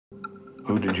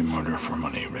Who did you murder for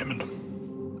money, Raymond?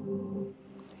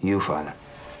 You, Father.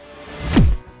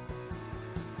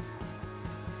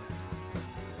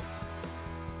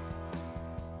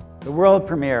 The world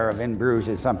premiere of In Bruges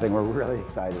is something we're really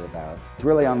excited about. It's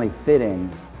really only fitting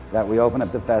that we open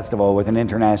up the festival with an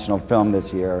international film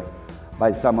this year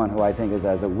by someone who I think is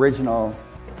as original,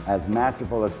 as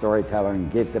masterful a storyteller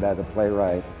and gifted as a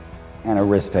playwright and a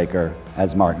risk taker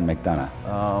as Martin McDonagh.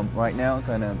 Right now,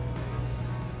 kind of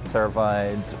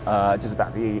terrified just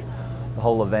about the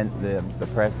whole event, the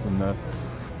press and the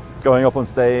going up on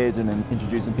stage and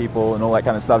introducing people and all that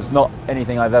kind of stuff. It's not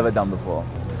anything I've ever done before.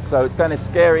 So it's kind of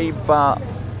scary, but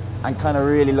I'm kind of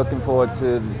really looking forward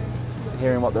to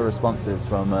hearing what the response is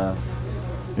from,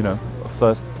 you know, a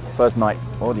first night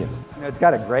audience. You know, it's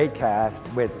got a great cast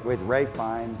with Ray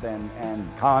Fiennes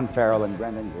and Colin Farrell and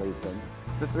Brendan Gleeson.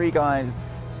 The three guys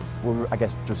were, I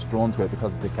guess, just drawn to it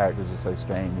because the characters are so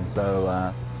strange. And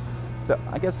so,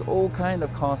 I guess all kind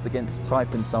of cast against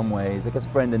type in some ways. I guess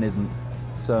Brendan isn't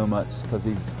so much because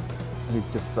he's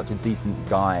just such a decent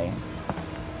guy.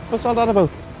 What's all that about?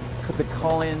 The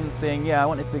Colin thing, yeah, I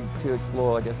wanted to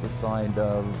explore, I guess, a side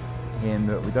of him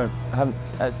that we haven't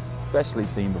especially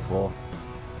seen before.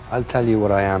 I'll tell you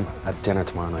what I am at dinner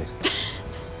tomorrow night.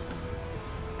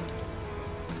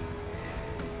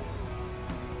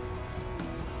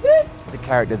 The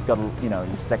character's got, you know,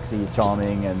 he's sexy, he's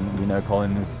charming, and we know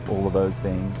Colin is all of those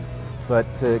things.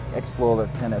 But to explore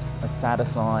the kind of a sadder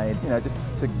side, you know, just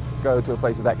to go to a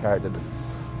place with that character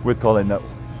with Colin that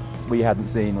we hadn't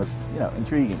seen was, you know,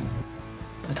 intriguing.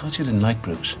 I thought you didn't like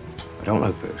Bruges. I don't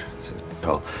like Bruges at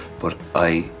all, but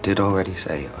I did already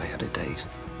say I had a date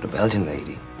with a Belgian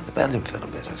lady, the Belgian film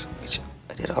business, which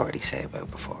I did already say about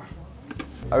before.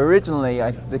 Originally,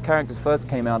 the characters first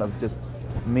came out of just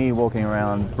me walking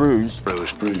around Bruges.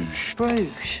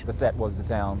 Bruges. The set was the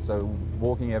town, so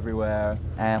walking everywhere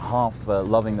and half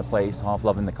loving the place, half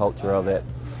loving the culture of it,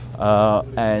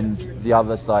 and the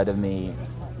other side of me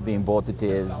being bored to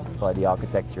tears by the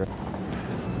architecture.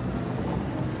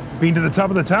 Been to the top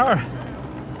of the tower?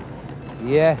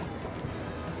 Yeah,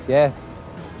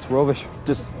 it's rubbish.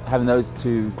 Just having those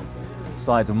two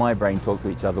sides of my brain talk to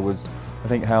each other was, I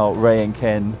think, how Ray and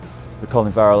Ken, the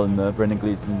Colin Farrell and the Brendan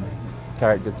Gleeson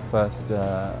characters first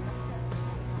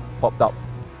popped up.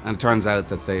 And it turns out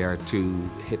that they are two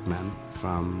hitmen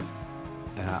from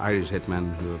Irish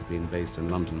hitmen who have been based in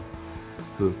London,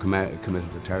 who have committed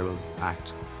a terrible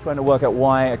act. Trying to work out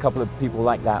why a couple of people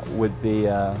like that would be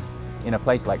in a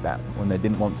place like that when they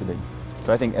didn't want to be.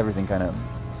 So I think everything kind of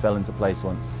fell into place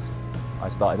once I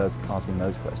started asking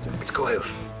those questions. Let's go out.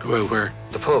 Go out where?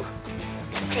 The pub.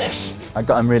 Yes.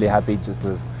 I'm really happy just to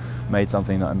have made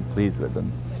something that I'm pleased with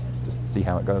and just see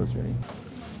how it goes, really.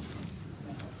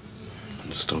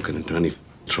 Just don't get into any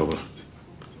trouble.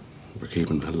 We're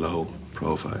keeping a low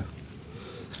profile.